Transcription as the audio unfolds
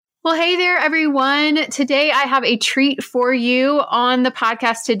Well, hey there, everyone. Today, I have a treat for you on the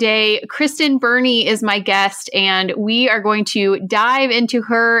podcast today. Kristen Burney is my guest, and we are going to dive into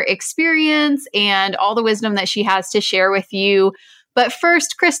her experience and all the wisdom that she has to share with you. But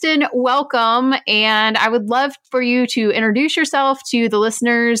first, Kristen, welcome. And I would love for you to introduce yourself to the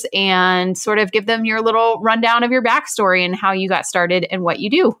listeners and sort of give them your little rundown of your backstory and how you got started and what you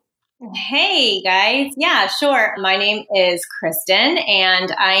do. Hey guys. Yeah, sure. My name is Kristen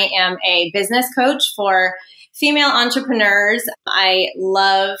and I am a business coach for female entrepreneurs. I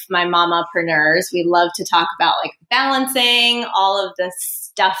love my mamapreneurs. We love to talk about like balancing all of the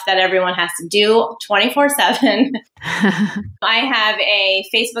stuff that everyone has to do 24/7. I have a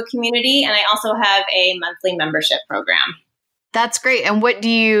Facebook community and I also have a monthly membership program. That's great. And what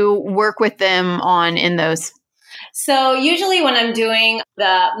do you work with them on in those? So usually when I'm doing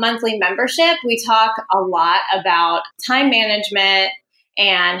the monthly membership, we talk a lot about time management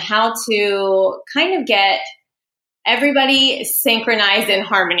and how to kind of get everybody synchronized in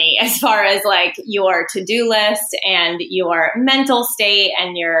harmony as far as like your to-do list and your mental state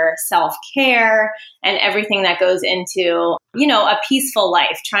and your self-care and everything that goes into, a peaceful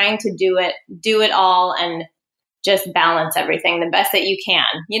life, trying to do it all and just balance everything the best that you can.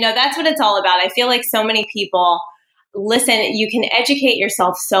 That's what it's all about. I feel like so many people listen, you can educate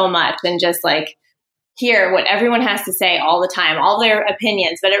yourself so much and just like hear what everyone has to say all the time, all their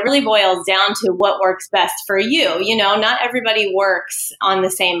opinions, but it really boils down to what works best for you. Not everybody works on the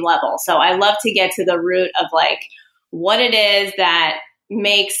same level. So I love to get to the root of like what it is that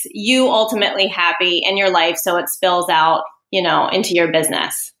makes you ultimately happy in your life so it spills out, into your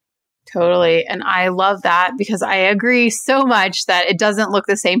business. Totally. And I love that because I agree so much that it doesn't look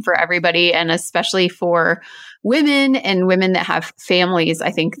the same for everybody. And especially for women and women that have families,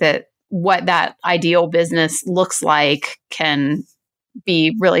 I think that what that ideal business looks like can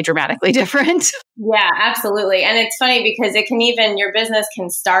be really dramatically different. Yeah, absolutely. And it's funny because your business can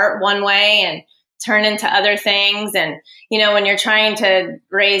start one way and turn into other things. And, when you're trying to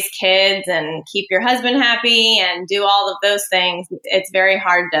raise kids and keep your husband happy and do all of those things, it's very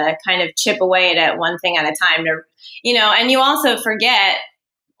hard to kind of chip away at it one thing at a time and you also forget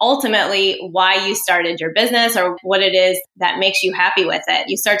ultimately why you started your business or what it is that makes you happy with it.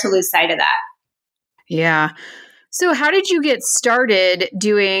 You start to lose sight of that. Yeah. So how did you get started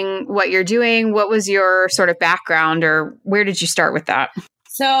doing what you're doing? What was your sort of background or where did you start with that?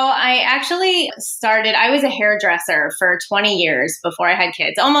 So I I was a hairdresser for 20 years before I had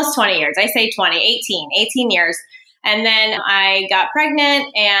kids, almost 20 years. I say 18 years. And then I got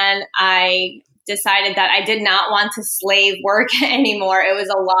pregnant and I decided that I did not want to slave work anymore. It was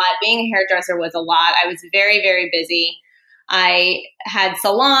a lot. Being a hairdresser was a lot. I was very, very busy. I had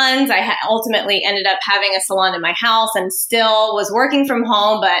salons. I ultimately ended up having a salon in my house and still was working from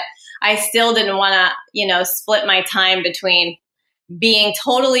home, but I still didn't want to, split my time between being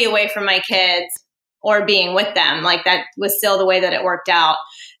totally away from my kids or being with them. Like that was still the way that it worked out.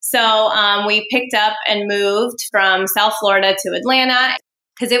 So we picked up and moved from South Florida to Atlanta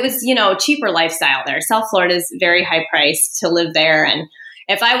because it was, cheaper lifestyle there. South Florida is very high priced to live there. And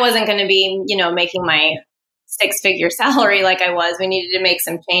if I wasn't going to be, making my 6-figure salary like I was, we needed to make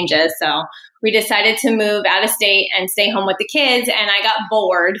some changes. So we decided to move out of state and stay home with the kids. And I got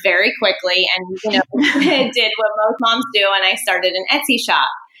bored very quickly and, did what most moms do. And I started an Etsy shop.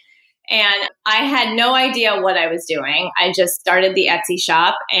 And I had no idea what I was doing. I just started the Etsy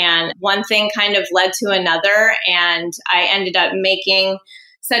shop and one thing kind of led to another. And I ended up making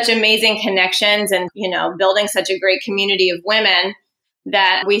such amazing connections and, building such a great community of women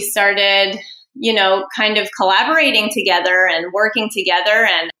that we started, kind of collaborating together and working together.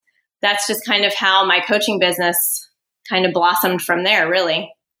 And that's just kind of how my coaching business kind of blossomed from there,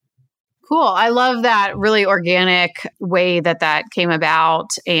 really. Cool. I love that really organic way that came about.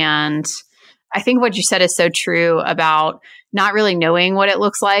 And I think what you said is so true about not really knowing what it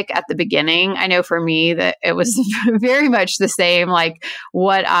looks like at the beginning. I know for me that it was very much the same, like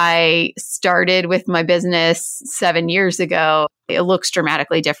what I started with my business 7 years ago. It looks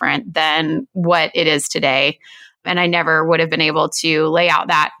dramatically different than what it is today. And I never would have been able to lay out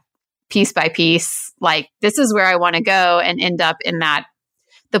that piece by piece, like this is where I want to go and end up in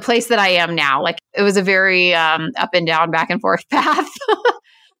the place that I am now. Like it was a very up and down, back and forth path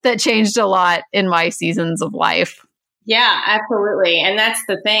that changed a lot in my seasons of life. Yeah, absolutely. And that's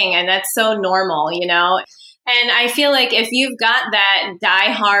the thing. And that's so normal, And I feel like if you've got that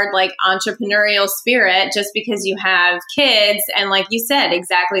diehard, like entrepreneurial spirit, just because you have kids, and like you said,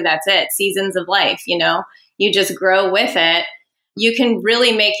 exactly that's it. Seasons of life, you just grow with it. You can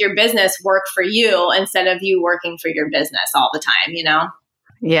really make your business work for you instead of you working for your business all the time,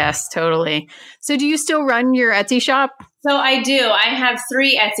 Yes, totally. So do you still run your Etsy shop? So I do. I have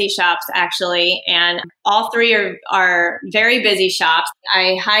 3 Etsy shops actually, and all 3 are very busy shops.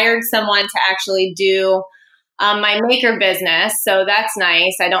 I hired someone to actually do my maker business. So that's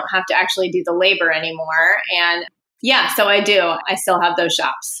nice. I don't have to actually do the labor anymore. And yeah, so I do. I still have those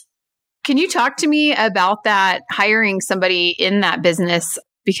shops. Can you talk to me about that, hiring somebody in that business?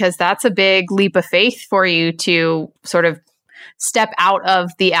 Because that's a big leap of faith for you to sort of step out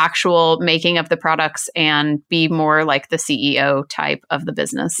of the actual making of the products and be more like the CEO type of the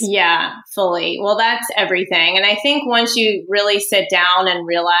business. Yeah, fully. Well, that's everything. And I think once you really sit down and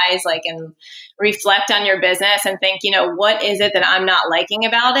realize, like, and reflect on your business and think, what is it that I'm not liking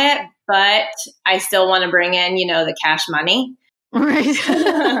about it, but I still want to bring in, the cash money. Right.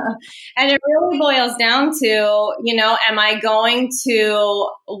 And it really boils down to, am I going to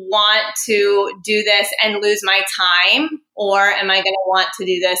want to do this and lose my time, or am I going to want to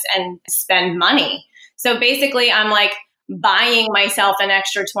do this and spend money? So basically, I'm like buying myself an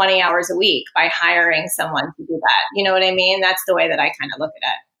extra 20 hours a week by hiring someone to do that. You know what I mean? That's the way that I kind of look at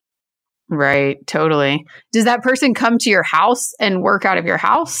it. Right. Totally. Does that person come to your house and work out of your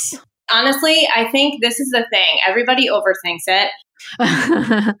house? Honestly, I think this is the thing. Everybody overthinks it.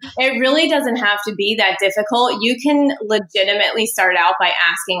 It really doesn't have to be that difficult. You can legitimately start out by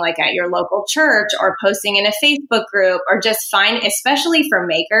asking, like, at your local church or posting in a Facebook group, or just find, especially for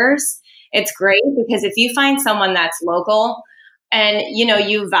makers, it's great because if you find someone that's local and,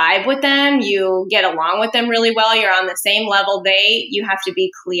 you vibe with them, you get along with them really well, you're on the same level you have to be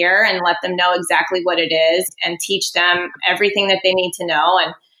clear and let them know exactly what it is and teach them everything that they need to know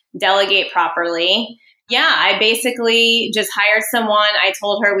and delegate properly. Yeah, I basically just hired someone. I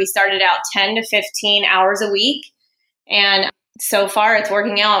told her we started out 10 to 15 hours a week. And so far it's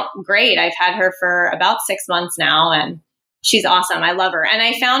working out great. I've had her for about 6 months now, and she's awesome. I love her. And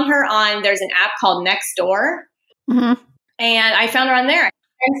I found her there's an app called Nextdoor. Mm-hmm. And I found her on there.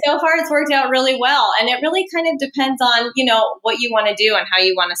 And so far it's worked out really well. And it really kind of depends on, what you want to do and how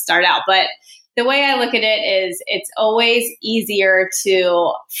you want to start out. But the way I look at it is it's always easier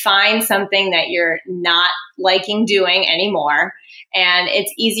to find something that you're not liking doing anymore. And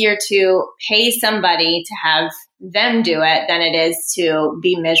it's easier to pay somebody to have them do it than it is to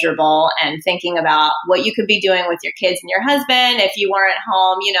be miserable and thinking about what you could be doing with your kids and your husband if you weren't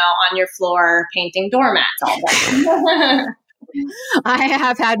home, on your floor painting doormats all day. I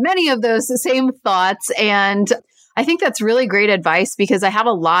have had many of those same thoughts, and I think that's really great advice because I have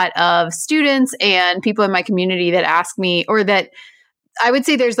a lot of students and people in my community that ask me, or that I would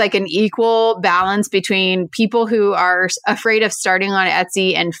say there's like an equal balance between people who are afraid of starting on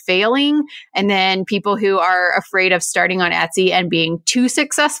Etsy and failing, and then people who are afraid of starting on Etsy and being too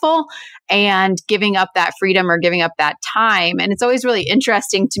successful and giving up that freedom or giving up that time. And it's always really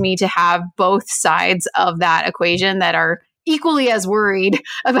interesting to me to have both sides of that equation that are equally as worried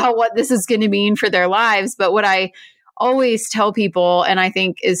about what this is going to mean for their lives. But what I always tell people, and I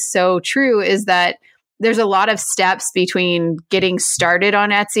think is so true, is that there's a lot of steps between getting started on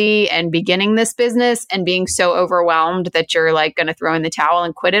Etsy and beginning this business and being so overwhelmed that you're like going to throw in the towel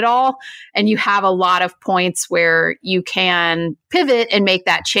and quit it all. And you have a lot of points where you can pivot and make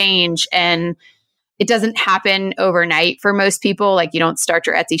that change. And it doesn't happen overnight for most people. Like, you don't start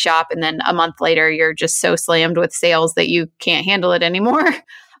your Etsy shop and then a month later you're just so slammed with sales that you can't handle it anymore.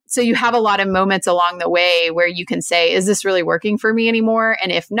 So you have a lot of moments along the way where you can say, is this really working for me anymore?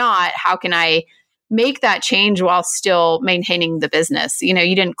 And if not, how can I make that change while still maintaining the business? You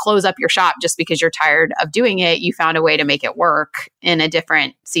didn't close up your shop just because you're tired of doing it. You found a way to make it work in a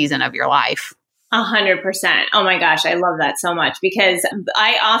different season of your life. 100%. Oh my gosh, I love that so much because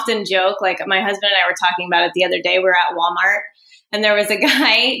I often joke, like my husband and I were talking about it the other day. We were at Walmart and there was a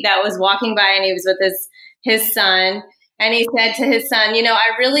guy that was walking by and he was with his son. And he said to his son, I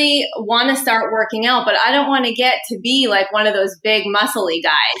really want to start working out, but I don't want to get to be like one of those big muscly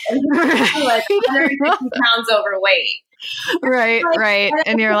guys. And he's like 150 pounds overweight. Right.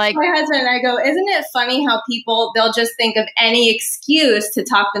 And you're like, my husband and I go, isn't it funny how they'll just think of any excuse to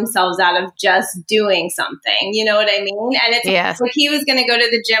talk themselves out of just doing something. You know what I mean? And it's like he was going to go to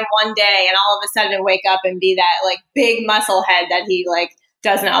the gym one day and all of a sudden wake up and be that like big muscle head that he like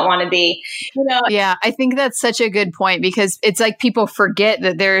does not want to be. Yeah, I think that's such a good point because it's like people forget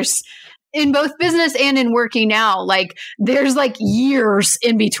that there's, in both business and in working out, like there's like years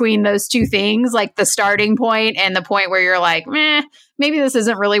in between those two things, like the starting point and the point where you're like, maybe this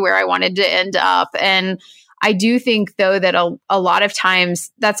isn't really where I wanted to end up. And I do think though that a lot of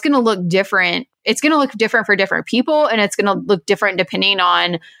times that's going to look different. It's going to look different for different people, and it's going to look different depending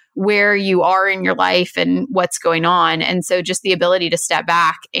on where you are in your life and what's going on. And so just the ability to step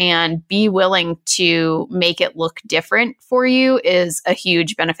back and be willing to make it look different for you is a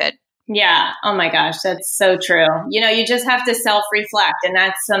huge benefit. Yeah. Oh my gosh. That's so true. You just have to self-reflect. And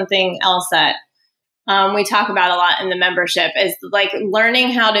that's something else that we talk about a lot in the membership is like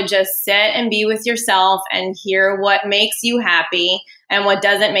learning how to just sit and be with yourself and hear what makes you happy and what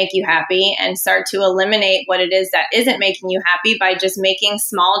doesn't make you happy, and start to eliminate what it is that isn't making you happy by just making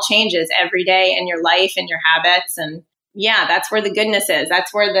small changes every day in your life and your habits. And yeah, that's where the goodness is.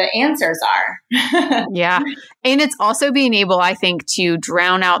 That's where the answers are. Yeah. And it's also being able, I think, to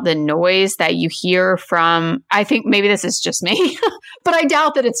drown out the noise that you hear from, I think maybe this is just me, but I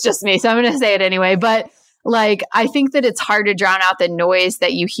doubt that it's just me. So I'm going to say it anyway. But like, I think that it's hard to drown out the noise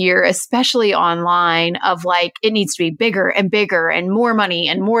that you hear, especially online, of like, it needs to be bigger and more money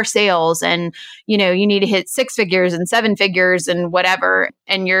and more sales. And, you need to hit 6 figures and 7 figures and whatever.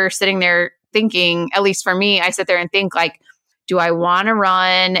 And you're sitting there thinking, at least for me, I sit there and think like, do I want to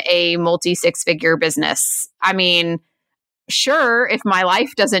run a multi 6-figure business? I mean, sure, if my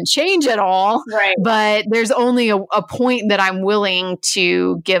life doesn't change at all, right. But there's only a point that I'm willing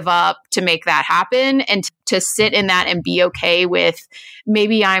to give up to make that happen, and to sit in that and be okay with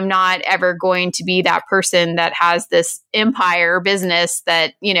maybe I'm not ever going to be that person that has this empire business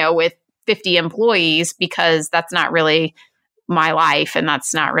that, with 50 employees, because that's not really my life and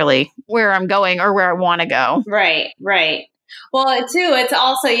that's not really where I'm going or where I want to go. Right, right. Well, too, it's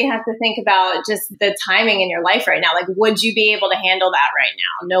also, you have to think about just the timing in your life right now. Like, would you be able to handle that right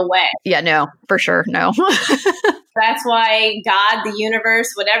now? No way. Yeah, no, for sure. No. That's why God, the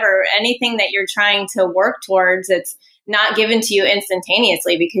universe, whatever, anything that you're trying to work towards, it's not given to you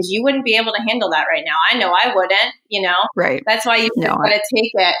instantaneously, because you wouldn't be able to handle that right now. I know I wouldn't, Right. That's why you've got to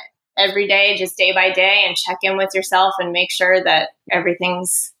take it every day, just day by day, and check in with yourself and make sure that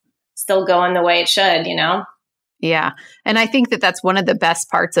everything's still going the way it should, Yeah. And I think that that's one of the best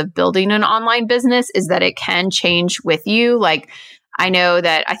parts of building an online business, is that it can change with you. Like, I know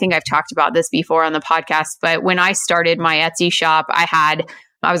that I think I've talked about this before on the podcast, but when I started my Etsy shop, I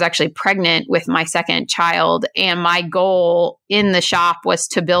was actually pregnant with my second child. And my goal in the shop was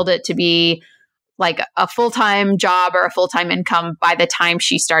to build it to be like a full-time job or a full-time income by the time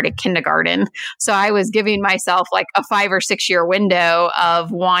she started kindergarten. So I was giving myself like a 5 or 6 year window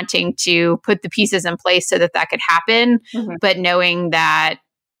of wanting to put the pieces in place so that could happen. Mm-hmm. But knowing that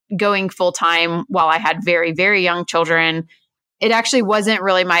going full-time while I had very, very young children, it actually wasn't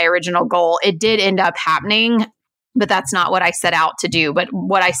really my original goal. It did end up happening, but that's not what I set out to do. But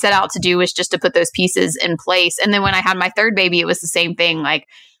what I set out to do was just to put those pieces in place. And then when I had my third baby, it was the same thing. Like,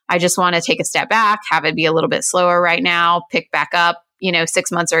 I just want to take a step back, have it be a little bit slower right now, pick back up,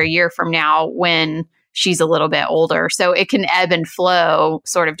 6 months or a year from now when she's a little bit older. So it can ebb and flow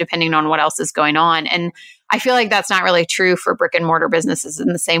sort of depending on what else is going on. And I feel like that's not really true for brick and mortar businesses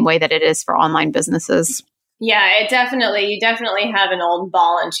in the same way that it is for online businesses. Yeah, you definitely have an old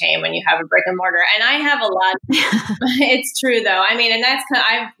ball and chain when you have a brick and mortar. And I have a lot. It's true though. I mean, and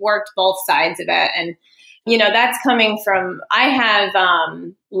I've worked both sides of it. And that's coming from, I have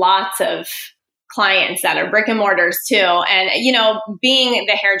lots of clients that are brick and mortars too. And, being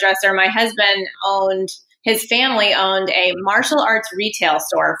the hairdresser, my husband his family owned a martial arts retail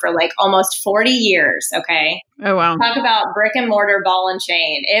store for like almost 40 years. Okay. Oh, wow. Talk about brick and mortar ball and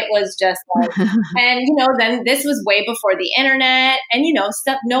chain. It was just like, and then this was way before the internet and,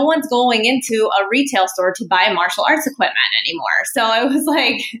 stuff. No one's going into a retail store to buy martial arts equipment anymore. So it was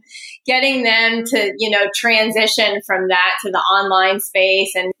like getting them to, transition from that to the online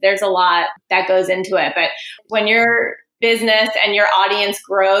space. And there's a lot that goes into it. But when you're business and your audience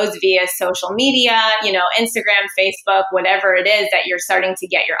grows via social media, Instagram, Facebook, whatever it is that you're starting to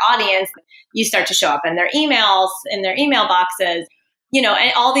get your audience, you start to show up in their emails, in their email boxes,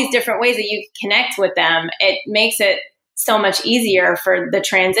 and all these different ways that you connect with them. It makes it so much easier for the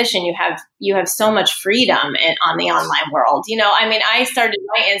transition. You have so much freedom on the online world. I started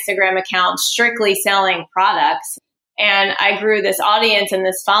my Instagram account strictly selling products. And I grew this audience and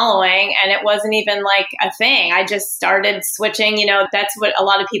this following, and it wasn't even like a thing. I just started switching. That's what a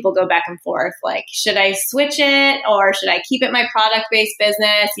lot of people go back and forth. Like, should I switch it or should I keep it my product-based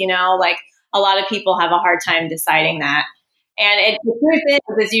business? Like a lot of people have a hard time deciding that. And the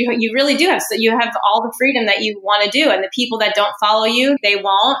truth is you really do have, so you have all the freedom that you want to do. And the people that don't follow you, they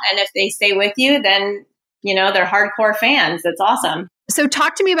won't. And if they stay with you, then, they're hardcore fans. That's awesome. So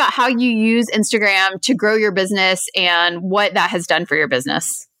talk to me about how you use Instagram to grow your business and what that has done for your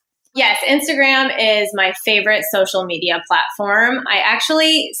business. Yes, Instagram is my favorite social media platform. I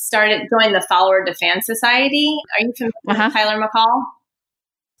actually joined the Follower to Fan Society. Are you familiar with Tyler McCall?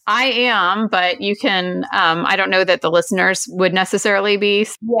 I am, but you can, I don't know that the listeners would necessarily be.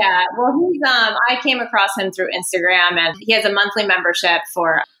 Yeah. Well, I came across him through Instagram, and he has a monthly membership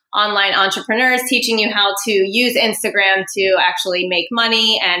for online entrepreneurs, teaching you how to use Instagram to actually make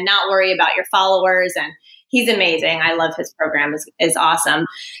money and not worry about your followers. And he's amazing. I love his program. Is awesome.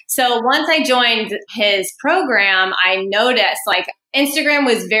 So once I joined his program, I noticed like Instagram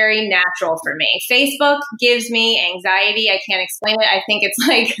was very natural for me. Facebook gives me anxiety. I can't explain it. I think it's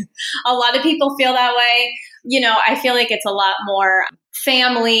like a lot of people feel that way. I feel like it's a lot more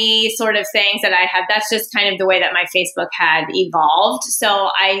family sort of things that I have. That's just kind of the way that my Facebook had evolved. So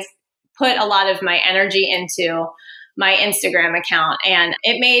I put a lot of my energy into my Instagram account, and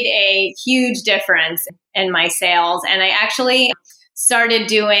it made a huge difference in my sales. And I actually started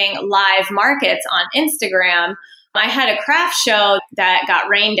doing live markets on Instagram. I had a craft show that got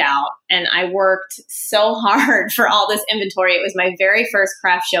rained out, and I worked so hard for all this inventory. It was my very first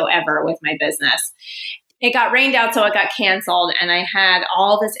craft show ever with my business. It got rained out, so it got canceled, and I had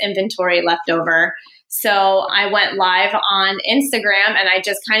all this inventory left over. So I went live on Instagram, and I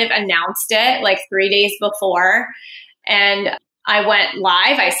just kind of announced it like 3 days before. And I went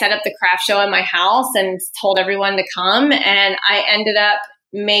live. I set up the craft show in my house and told everyone to come. And I ended up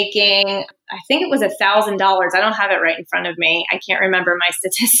making, I think it was $1,000. I don't have it right in front of me. I can't remember my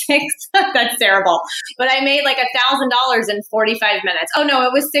statistics. That's terrible. But I made like $1,000 in 45 minutes. Oh no,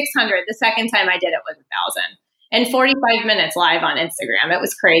 it was 600. The second time I did it was 1,000 in 45 minutes live on Instagram. It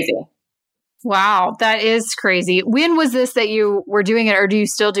was crazy. Wow, that is crazy. When was this that you were doing it, or do you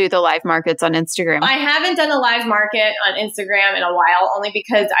still do the live markets on Instagram? I haven't done a live market on Instagram in a while, only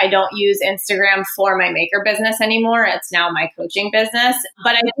because I don't use Instagram for my maker business anymore. It's now my coaching business,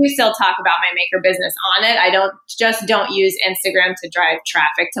 but I do still talk about my maker business on it. I don't use Instagram to drive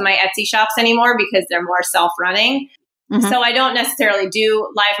traffic to my Etsy shops anymore because they're more self-running. Mm-hmm. So I don't necessarily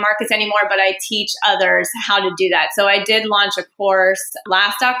do live markets anymore, but I teach others how to do that. So I did launch a course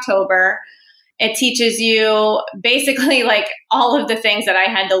last October. It teaches you basically like all of the things that I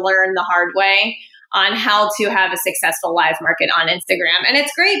had to learn the hard way on how to have a successful live market on Instagram. And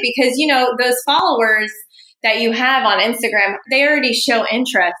it's great because, those followers that you have on Instagram, they already show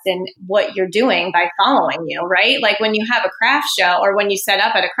interest in what you're doing by following you, right? Like when you have a craft show or when you set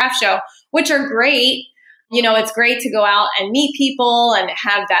up at a craft show, which are great, it's great to go out and meet people and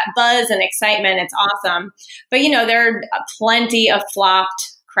have that buzz and excitement. It's awesome. But, there are plenty of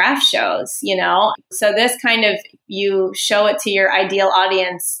flopped craft shows, So this kind of, you show it to your ideal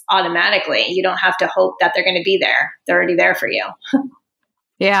audience automatically. You don't have to hope that they're going to be there. They're already there for you.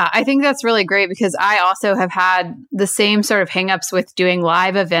 Yeah, I think that's really great because I also have had the same sort of hangups with doing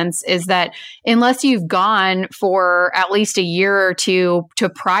live events, is that unless you've gone for at least a year or two to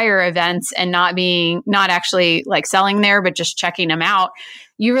prior events and not actually like selling there, but just checking them out,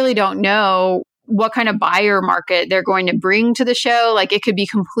 you really don't know what kind of buyer market they're going to bring to the show. Like it could be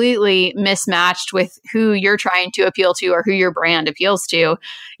completely mismatched with who you're trying to appeal to or who your brand appeals to,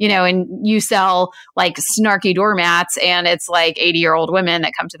 and you sell like snarky doormats and it's like 80-year-old women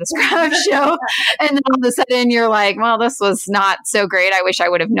that come to this craft show. And then all of a sudden you're like, well, this was not so great. I wish I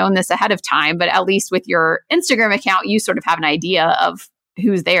would have known this ahead of time. But at least with your Instagram account, you sort of have an idea of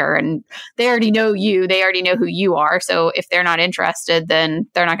who's there and they already know you. They already know who you are. So if they're not interested, then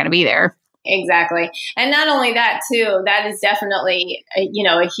they're not going to be there. Exactly. And not only that, too, that is definitely,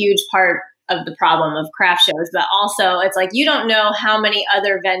 a huge part of the problem of craft shows. But also it's like, you don't know how many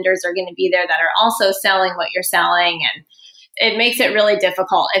other vendors are going to be there that are also selling what you're selling. And it makes it really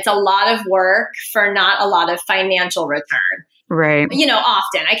difficult. It's a lot of work for not a lot of financial return. Right.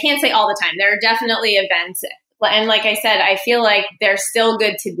 Often. I can't say all the time. There are definitely events. And like I said, I feel like they're still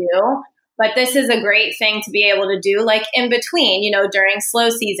good to do. But this is a great thing to be able to do like in between, during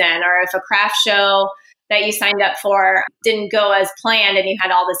slow season, or if a craft show that you signed up for didn't go as planned and you had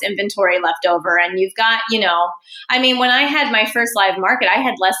all this inventory left over and you've got, when I had my first live market, I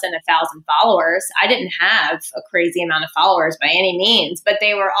had less than 1,000 followers. I didn't have a crazy amount of followers by any means, but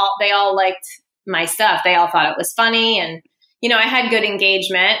they all liked my stuff. They all thought it was funny and, I had good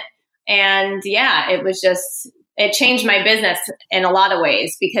engagement and yeah, it changed my business in a lot of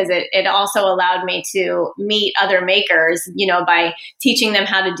ways because it also allowed me to meet other makers, by teaching them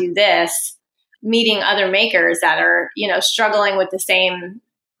how to do this, meeting other makers that are, struggling with the same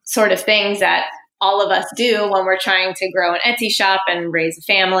sort of things that all of us do when we're trying to grow an Etsy shop and raise a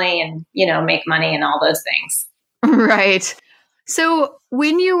family and, make money and all those things. Right. So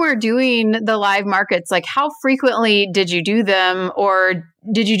when you were doing the live markets, like how frequently did you do them, or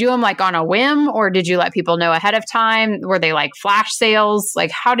did you do them like on a whim, or did you let people know ahead of time? Were they like flash sales?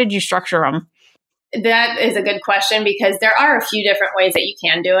 Like how did you structure them? That is a good question because there are a few different ways that you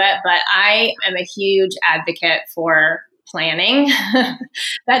can do it, but I am a huge advocate for planning.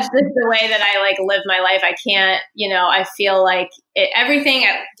 That's just the way that I like live my life. I can't, I feel like everything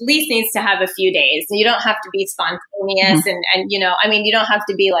at least needs to have a few days. You don't have to be spontaneous and, you don't have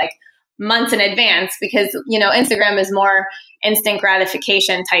to be like months in advance because, Instagram is more instant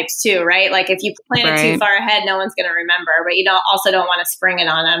gratification types too, right? Like if you plan it too far ahead, no one's going to remember, but you also don't want to spring it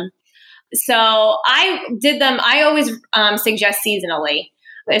on them. So I did them. I always suggest seasonally,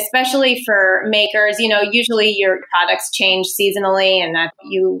 especially for makers. Usually your products change seasonally and that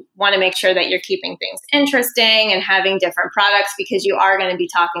you want to make sure that you're keeping things interesting and having different products because you are going to be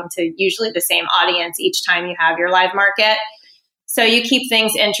talking to usually the same audience each time you have your live market. So you keep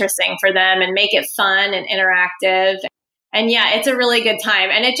things interesting for them and make it fun and interactive. And yeah, it's a really good time.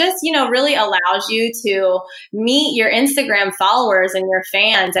 And it just, really allows you to meet your Instagram followers and your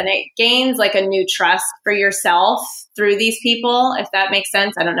fans. And it gains like a new trust for yourself through these people, if that makes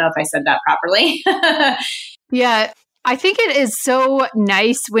sense. I don't know if I said that properly. Yeah. I think it is so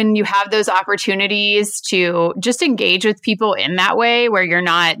nice when you have those opportunities to just engage with people in that way, where you're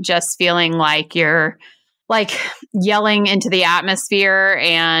not just feeling like you're like yelling into the atmosphere.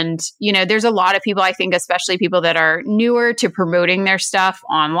 And, there's a lot of people, I think, especially people that are newer to promoting their stuff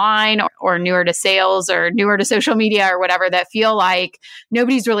online or newer to sales or newer to social media or whatever, that feel like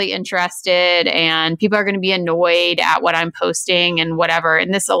nobody's really interested and people are going to be annoyed at what I'm posting and whatever.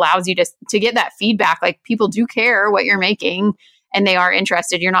 And this allows you to get that feedback. Like people do care what you're making and they are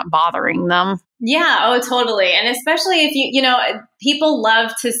interested. You're not bothering them. Yeah. Oh, totally. And especially if people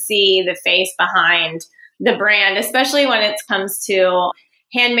love to see the face behind the brand, especially when it comes to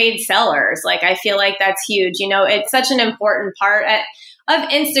handmade sellers. Like, I feel like that's huge. It's such an important part of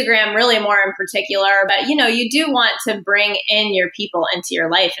Instagram, really more in particular. But, you do want to bring in your people into your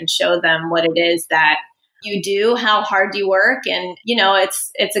life and show them what it is that you do, how hard you work. And,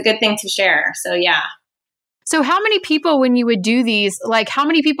 it's a good thing to share. So, yeah. So how many people, when you would do these, like how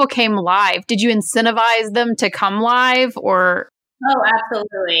many people came live? Did you incentivize them to come live or? Oh,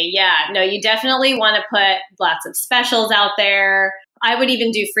 absolutely. Yeah. No, you definitely want to put lots of specials out there. I would even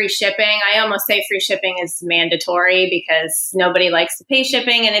do free shipping. I almost say free shipping is mandatory because nobody likes to pay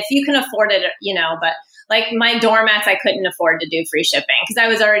shipping. And if you can afford it, but like my doormats, I couldn't afford to do free shipping because I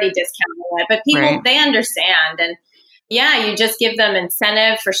was already discounting it. But people, They understand. And yeah, you just give them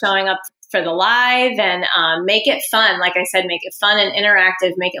incentive for showing up for the live and make it fun. Like I said, make it fun and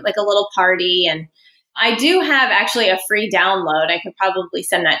interactive, make it like a little party. And I do have actually a free download. I could probably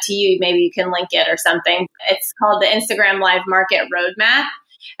send that to you. Maybe you can link it or something. It's called the Instagram Live Market Roadmap.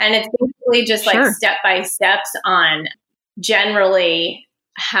 And it's basically just like step-by-steps on generally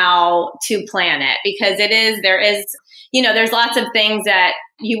how to plan it. Because there's lots of things that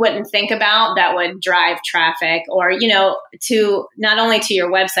you wouldn't think about that would drive traffic or, to not only to your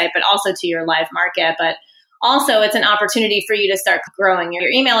website, but also to your live market. But also, it's an opportunity for you to start growing your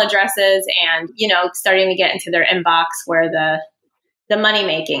email addresses and, starting to get into their inbox where the money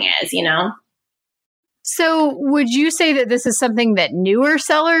making is, So would you say that this is something that newer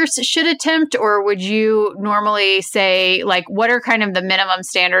sellers should attempt, or would you normally say, like, what are kind of the minimum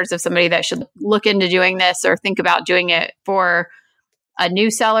standards of somebody that should look into doing this or think about doing it for a new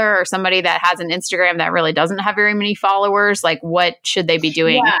seller or somebody that has an Instagram that really doesn't have very many followers? Like, what should they be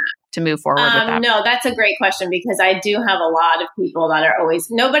doing to move forward with that? No, that's a great question because I do have a lot of people that are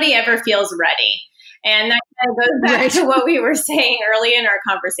nobody ever feels ready. And that kind of goes back to what we were saying early in our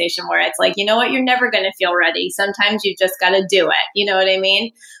conversation where it's like, you're never going to feel ready. Sometimes you just got to do it. You know what I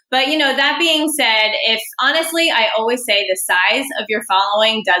mean? But, that being said, honestly, I always say the size of your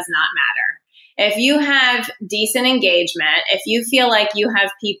following does not matter. If you have decent engagement, if you feel like you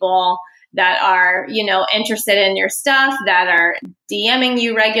have people that are, interested in your stuff, that are DMing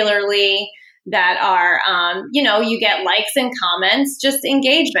you regularly, that are, you get likes and comments, just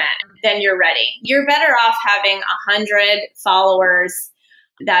engagement, then you're ready. You're better off having 100 followers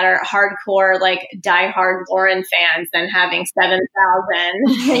that are hardcore, like diehard Lauren fans than having 7,000,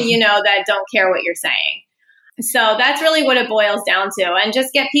 that don't care what you're saying. So that's really what it boils down to. And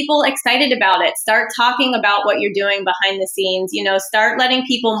just get people excited about it. Start talking about what you're doing behind the scenes, start letting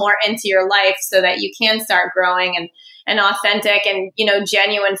people more into your life so that you can start growing an authentic and,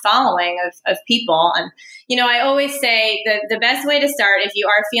 genuine following of people. And, I always say the best way to start, if you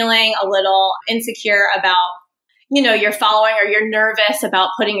are feeling a little insecure about, your following or you're nervous about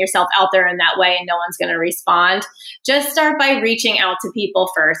putting yourself out there in that way and no one's going to respond, just start by reaching out to people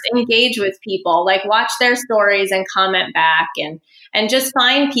first. Engage with people, like watch their stories and comment back and and just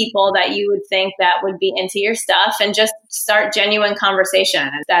find people that you would think that would be into your stuff and just start genuine conversation.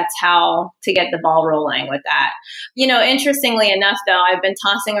 And that's how to get the ball rolling with that. Interestingly enough, though, I've been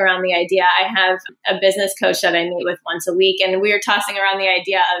tossing around the idea. I have a business coach that I meet with once a week, and we were tossing around the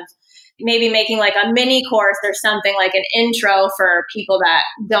idea of maybe making like a mini course or something, like an intro for people that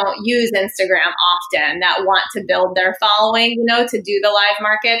don't use Instagram often, that want to build their following, to do the live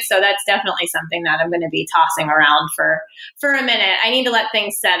market. So that's definitely something that I'm going to be tossing around for a minute. I need to let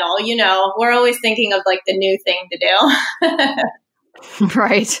things settle. We're always thinking of like the new thing to do.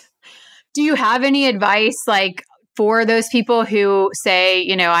 Right. Do you have any advice like for those people who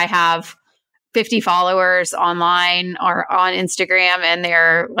say, I have 50 followers online or on Instagram, and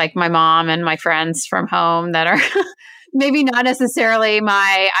they're like my mom and my friends from home that are maybe not necessarily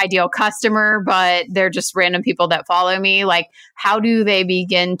my ideal customer, but they're just random people that follow me. Like, how do they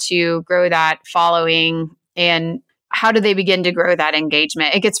begin to grow that following, and how do they begin to grow that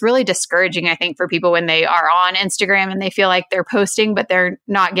engagement? It gets really discouraging, I think, for people when they are on Instagram and they feel like they're posting, but they're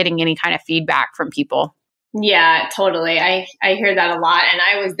not getting any kind of feedback from people. Yeah, totally. I hear that a lot. And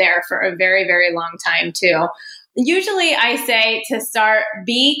I was there for a very, very long time too. Usually I say to start,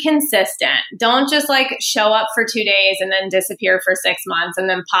 be consistent. Don't just like show up for 2 days and then disappear for 6 months and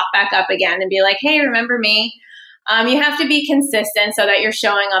then pop back up again and be like, hey, remember me? You have to be consistent so that you're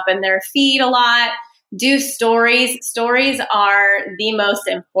showing up in their feed a lot. Do stories. Stories are the most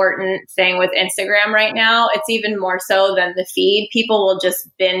important thing with Instagram right now. It's even more so than the feed. People will just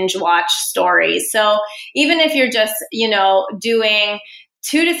binge watch stories. So even if you're just, doing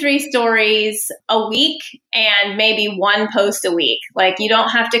 2 to 3 stories a week and maybe 1 post a week, like you don't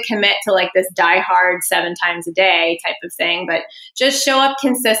have to commit to like this diehard 7 times a day type of thing, but just show up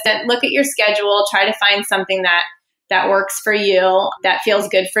consistent, look at your schedule, try to find something that works for you, that feels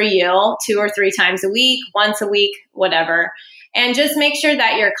good for you, 2 or 3 times a week, once a week, whatever. And just make sure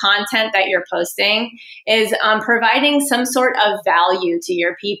that your content that you're posting is providing some sort of value to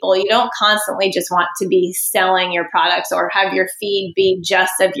your people. You don't constantly just want to be selling your products or have your feed be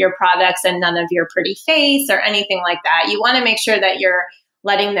just of your products and none of your pretty face or anything like that. You want to make sure that you're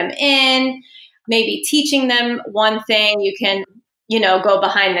letting them in, maybe teaching them one thing. You can, go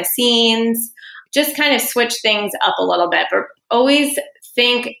behind the scenes. Just kind of switch things up a little bit, but always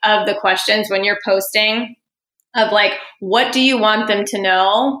think of the questions when you're posting of like, what do you want them to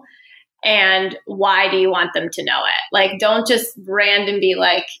know? And why do you want them to know it? Like, don't just random be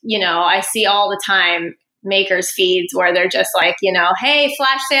like, I see all the time makers feeds where they're just like, hey,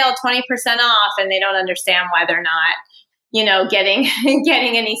 flash sale, 20% off. And they don't understand why they're not, getting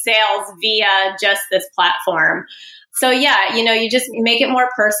any sales via just this platform. So yeah, you just make it more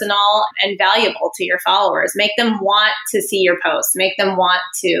personal and valuable to your followers. Make them want to see your posts. Make them want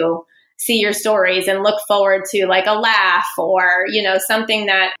to see your stories and look forward to like a laugh or, something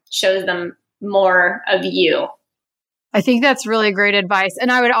that shows them more of you. I think that's really great advice.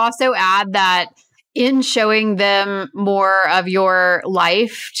 And I would also add that in showing them more of your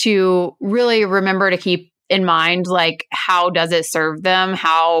life, to really remember to keep in mind, like, how does it serve them?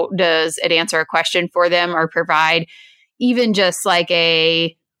 How does it answer a question for them or provide even just like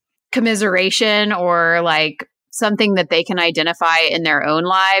a commiseration or like something that they can identify in their own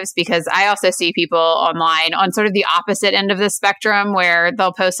lives? Because I also see people online on sort of the opposite end of the spectrum where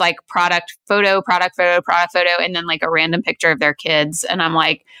they'll post like product photo, and then like a random picture of their kids. And I'm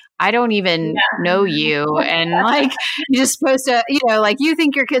like, I don't even know you. And like, you just post like, you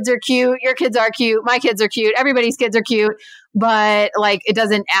think your kids are cute. Your kids are cute. My kids are cute. Everybody's kids are cute. But like, it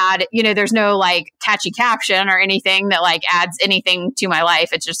doesn't add, there's no like catchy caption or anything that like adds anything to my life.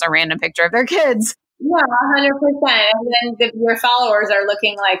 It's just a random picture of their kids. Yeah, 100%. And then your followers are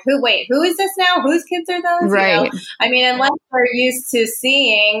looking like, who is this now? Whose kids are those? Right. Unless they're used to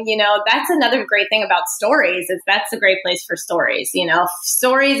seeing, that's another great thing about stories is that's a great place for stories.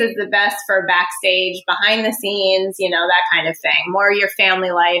 Stories is the best for backstage, behind the scenes, that kind of thing, more your family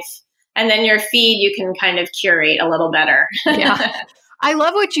life. And then your feed, you can kind of curate a little better. Yeah. I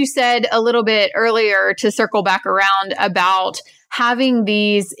love what you said a little bit earlier, to circle back around, about having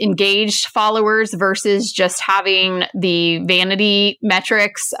these engaged followers versus just having the vanity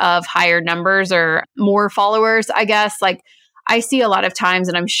metrics of higher numbers or more followers, I guess. Like, I see a lot of times,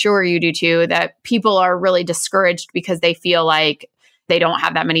 and I'm sure you do too, that people are really discouraged because they feel like they don't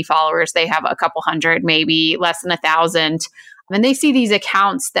have that many followers. They have a couple hundred, maybe less than 1,000. And they see these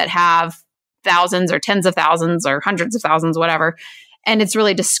accounts that have thousands or tens of thousands or hundreds of thousands, whatever. And it's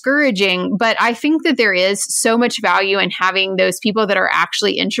really discouraging. But I think that there is so much value in having those people that are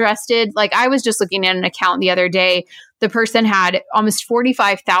actually interested. Like, I was just looking at an account the other day the person had almost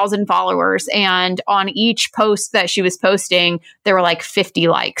 45,000 followers. And on each post that she was posting, there were like 50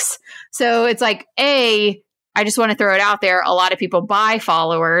 likes. So it's like, I just want to throw it out there. A lot of people buy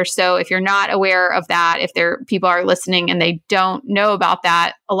followers. So if you're not aware of that, if people are listening and they don't know about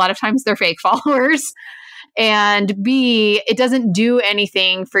that, a lot of times they're fake followers. And B, it doesn't do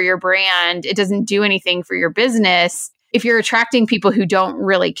anything for your brand. It doesn't do anything for your business if you're attracting people who don't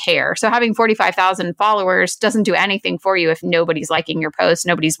really care. So having 45,000 followers doesn't do anything for you if nobody's liking your post,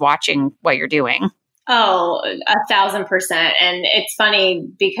 nobody's watching what you're doing. Oh, 1,000%. And it's funny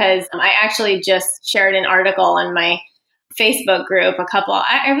because I actually just shared an article in my Facebook group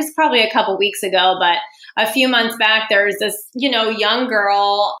I was probably a couple weeks ago, but a few months back, there's this, young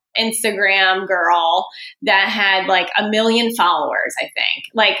girl, Instagram girl that had like 1 million followers, I think.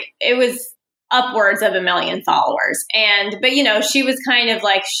 Like it was upwards of 1 million followers. But she was kind of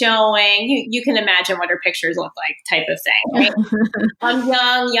like showing, you can imagine what her pictures look like type of thing, right?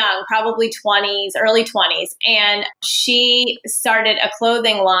 young, probably 20s, early 20s. And she started a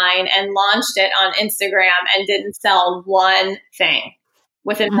clothing line and launched it on Instagram and didn't sell one thing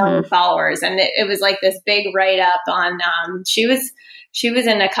with 1 million followers. And it was like this big write-up on, she was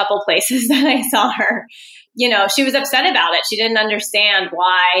in a couple places that I saw her. She was upset about it. She didn't understand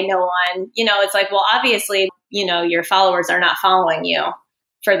why no one, it's like, well, obviously, your followers are not following you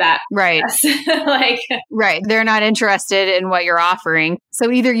for that. Right. Right. They're not interested in what you're offering. So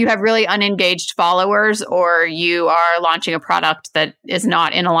either you have really unengaged followers or you are launching a product that is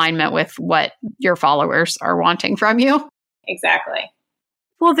not in alignment with what your followers are wanting from you. Exactly.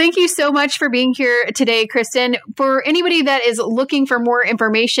 Well, thank you so much for being here today, Kristen. For anybody that is looking for more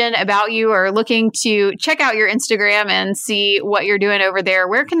information about you or looking to check out your Instagram and see what you're doing over there,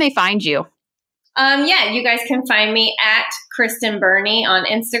 where can they find you? You guys can find me at Kristen Burney on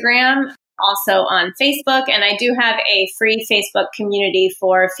Instagram, also on Facebook. And I do have a free Facebook community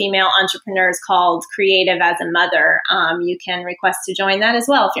for female entrepreneurs called Creative as a Mother. You can request to join that as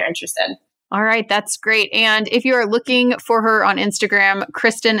well if you're interested. All right, that's great. And if you are looking for her on Instagram,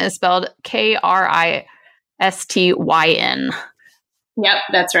 Kristen is spelled Kristyn. Yep,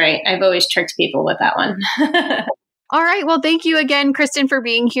 that's right. I've always tricked people with that one. All right. Well, thank you again, Kristen, for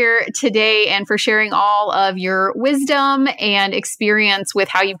being here today and for sharing all of your wisdom and experience with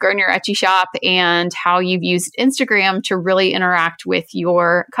how you've grown your Etsy shop and how you've used Instagram to really interact with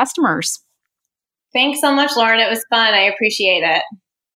your customers. Thanks so much, Lauren. It was fun. I appreciate it.